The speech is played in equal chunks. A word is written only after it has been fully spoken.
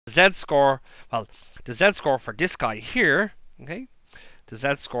z-score, well, the z-score for this guy here, okay, the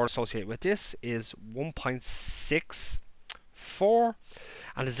z-score associated with this is 1.64,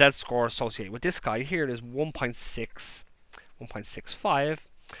 and the z-score associated with this guy here is 1.65.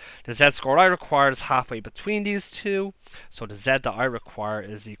 The z-score I require is halfway between these two, so the z that I require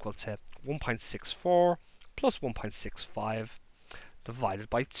is equal to 1.64 plus 1.65 divided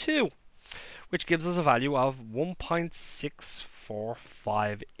by 2, which gives us a value of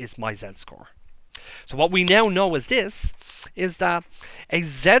 1.645 is my z-score. So what we now know is this, is that a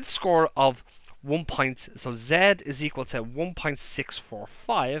z-score of so z is equal to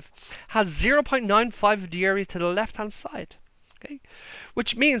 1.645 has 0.95 of the area to the left hand side, okay,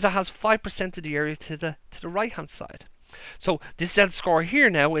 which means it has 5% of the area to the right hand side. So this z-score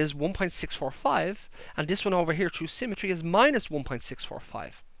here now is 1.645, and this one over here through symmetry is minus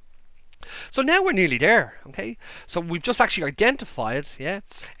 1.645. So now we're nearly there, okay? So we've just actually identified, yeah,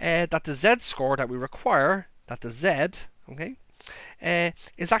 that the z-score that we require, that the z, okay,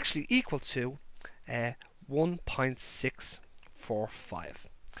 is actually equal to 1.645.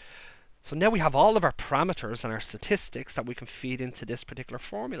 So now we have all of our parameters and our statistics that we can feed into this particular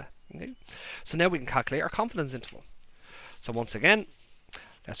formula, okay? So now we can calculate our confidence interval. So once again,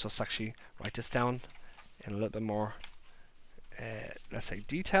 let's just actually write this down in a little bit more, let's say,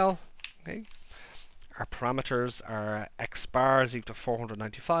 detail. Okay, our parameters are x bar is equal to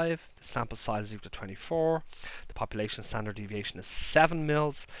 495, the sample size is equal to 24, the population standard deviation is 7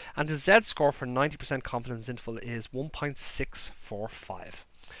 mils, and the z-score for 90% confidence interval is 1.645.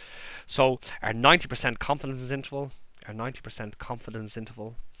 So our 90% confidence interval,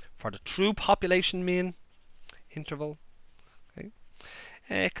 for the true population mean interval, okay,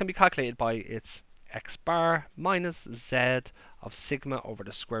 it can be calculated by its x bar minus z of sigma over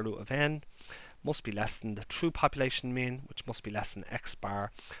the square root of n must be less than the true population mean, which must be less than x bar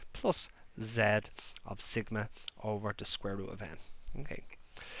plus z of sigma over the square root of n. Okay.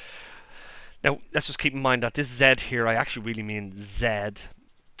 Now let's just keep in mind that this z here, I actually really mean z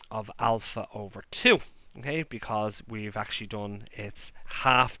of alpha over 2. Okay, because we've actually done it's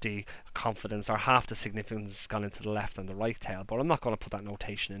half the confidence or half the significance gone into the left and the right tail, but I'm not going to put that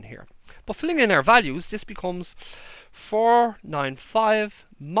notation in here. But filling in our values, this becomes 495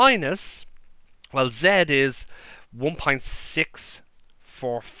 minus, well, z is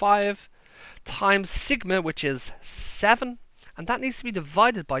 1.645 times sigma, which is 7, and that needs to be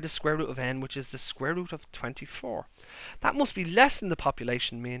divided by the square root of n, which is the square root of 24. That must be less than the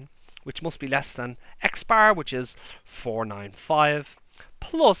population mean, which must be less than x bar, which is 495,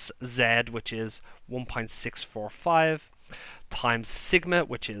 plus z, which is 1.645, times sigma,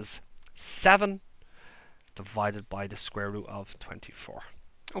 which is 7, divided by the square root of 24.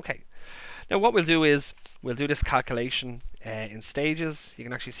 Okay, now what we'll do is we'll do this calculation in stages. You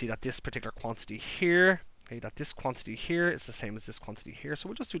can actually see that this particular quantity here, okay, that this quantity here is the same as this quantity here. So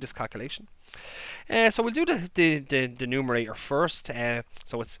we'll just do this calculation. So we'll do the numerator first.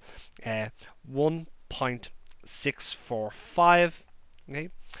 So it's 1.645, okay,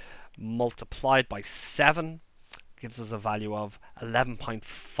 multiplied by 7 gives us a value of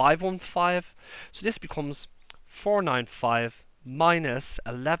 11.515. So this becomes 495 minus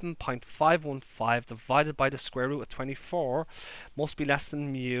 11.515 divided by the square root of 24 must be less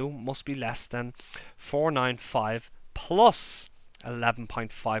than mu, must be less than 495 plus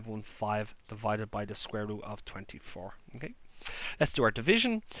 11.515 divided by the square root of 24. Okay, let's do our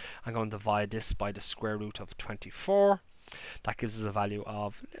division. I'm going to divide this by the square root of 24. That gives us a value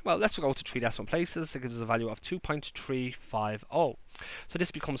of, well, let's go to 3 decimal places. It gives us a value of 2.350. So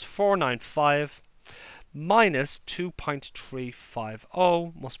this becomes 495 minus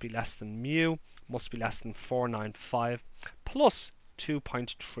 2.350 must be less than mu, must be less than 495 plus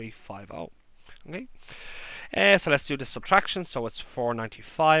 2.350. Okay, so let's do the subtraction. So it's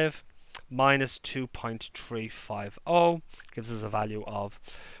 495 minus 2.350 gives us a value of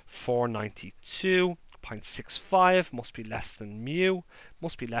 492.65 must be less than mu,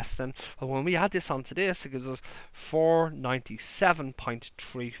 must be less than, well, when we add this onto this, it gives us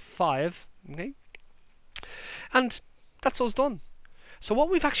 497.35. Okay, and that's us done. So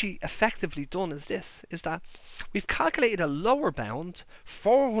what we've actually effectively done is this, is that we've calculated a lower bound,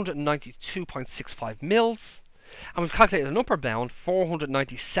 492.65 mils, and we've calculated an upper bound,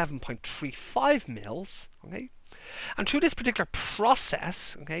 497.35 mils, okay? And through this particular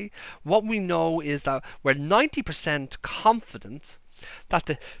process, okay, what we know is that we're 90% confident that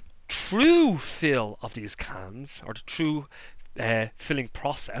the true fill of these cans, or the true filling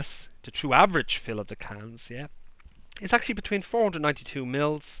process, the true average fill of the cans, yeah, is actually between 492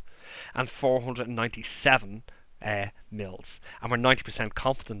 mils and 497 mils, and we're 90%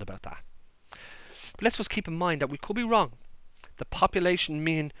 confident about that. But let's just keep in mind that we could be wrong. The population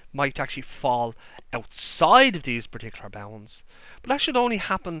mean might actually fall outside of these particular bounds, but that should only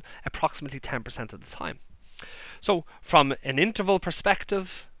happen approximately 10% of the time. So from an interval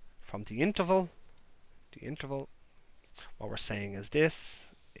perspective, from the interval, what we're saying is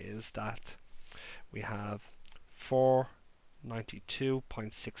this, is that we have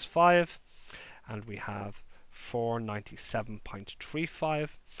 492.65 and we have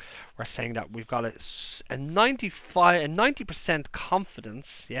 497.35. We're saying that we've got a 90%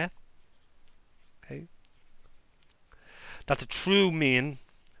 confidence, yeah, okay, that the true mean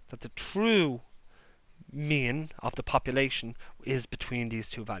of the population is between these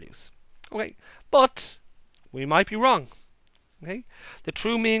two values. Okay, but we might be wrong. Okay, the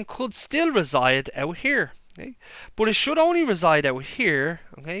true mean could still reside out here. Okay, but it should only reside out here.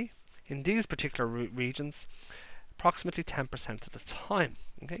 Okay, in these particular regions, approximately 10% of the time.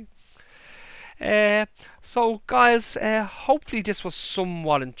 Okay. So guys, hopefully this was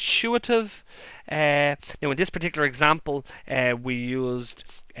somewhat intuitive. Now in this particular example, we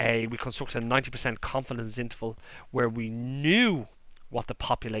constructed a 90% confidence interval where we knew what the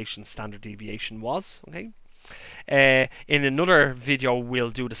population standard deviation was. Okay. In another video we'll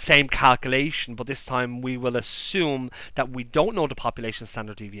do the same calculation, but this time we will assume that we don't know the population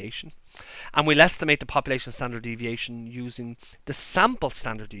standard deviation, and we'll estimate the population standard deviation using the sample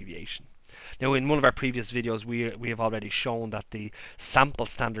standard deviation. Now in one of our previous videos we have already shown that the sample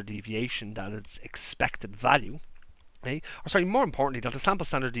standard deviation, that its expected value, or sorry, more importantly, that the sample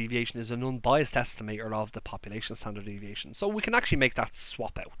standard deviation is an unbiased estimator of the population standard deviation, so we can actually make that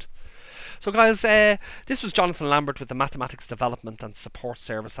swap out. So guys, this was Jonathan Lambert with the Mathematics Development and Support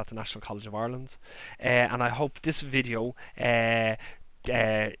Service at the National College of Ireland, and I hope this video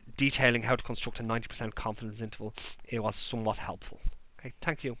detailing how to construct a 90% confidence interval, it was somewhat helpful. Okay,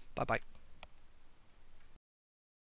 thank you. Bye bye.